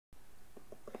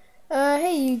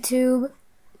Hey YouTube.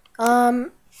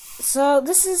 So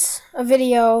this is a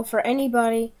video for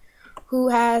anybody who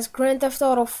has Grand Theft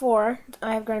Auto 4.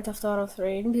 I have Grand Theft Auto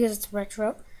 3 because it's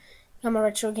retro. I'm a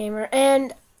retro gamer.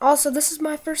 And also this is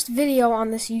my first video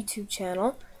on this YouTube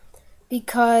channel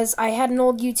because I had an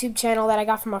old YouTube channel that I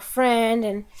got from a friend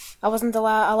and I wasn't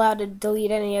allowed to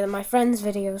delete any of my friend's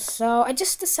videos. So I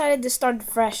just decided to start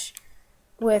fresh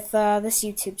with this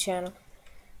YouTube channel.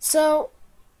 So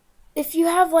if you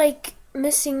have like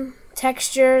missing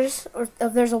textures, or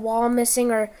if there's a wall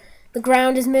missing, or the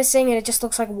ground is missing and it just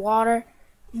looks like water,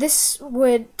 this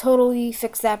would totally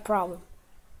fix that problem.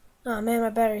 Oh man, my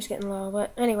battery's getting low,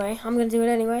 but anyway, I'm gonna do it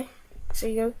anyway. So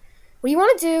you go. What you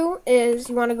want to do is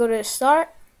you want to go to Start,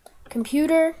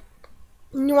 Computer,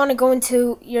 and you want to go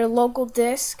into your local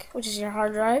disk, which is your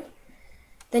hard drive.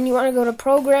 Then you want to go to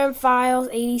Program Files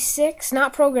 86,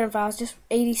 not Program Files, just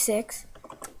 86.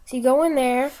 So you go in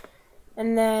there,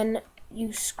 and then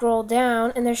you scroll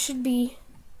down, and there should be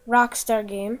Rockstar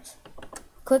Games.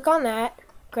 Click on that,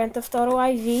 Grand Theft Auto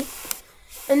IV.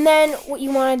 And then what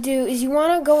you want to do is you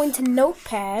want to go into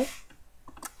Notepad,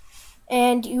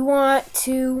 and you want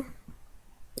to,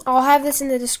 I'll have this in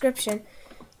the description,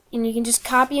 and you can just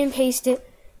copy and paste it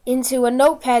into a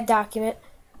Notepad document.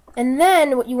 And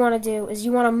then what you want to do is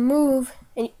you want to move,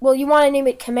 well, you want to name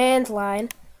it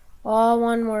commandline, all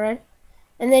one word.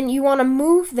 And then you want to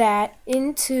move that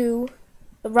into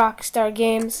the Rockstar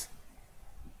Games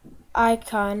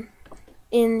icon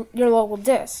in your local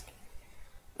disk.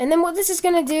 And then what this is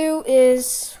going to do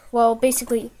is, well,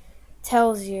 basically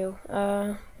tells you, if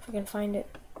I can find it,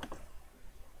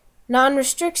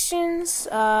 non-restrictions,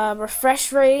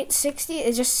 refresh rate 60.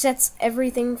 It just sets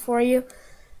everything for you.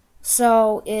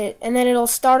 So and then it'll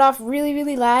start off really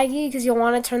laggy because you'll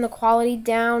want to turn the quality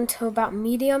down to about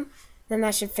medium. Then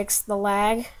that should fix the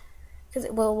lag, because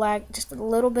it will lag just a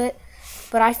little bit,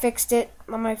 but I fixed it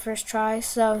on my first try,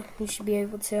 so you should be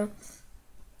able to.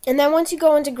 And then once you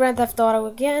go into Grand Theft Auto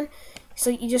again, so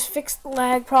you just fix the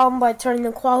lag problem by turning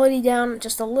the quality down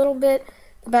just a little bit,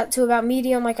 to about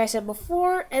medium, like I said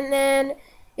before, and then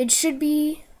it should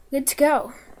be good to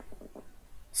go.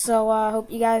 So I hope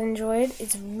you guys enjoyed.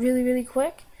 It's really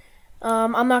quick.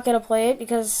 I'm not going to play it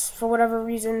because for whatever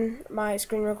reason my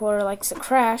screen recorder likes to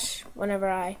crash whenever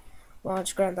I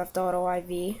launch Grand Theft Auto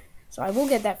IV. So I will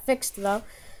get that fixed though,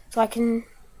 so I can,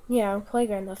 play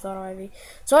Grand Theft Auto IV.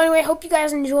 So anyway, hope you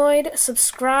guys enjoyed.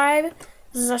 Subscribe.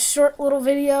 This is a short little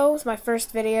video. It's my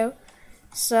first video.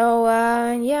 So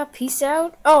yeah, peace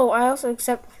out. Oh, I also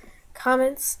accept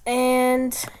comments,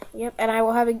 and yep, and I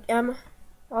will have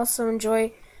also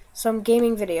enjoy some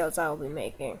gaming videos I will be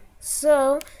making.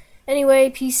 So anyway,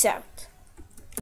 peace out.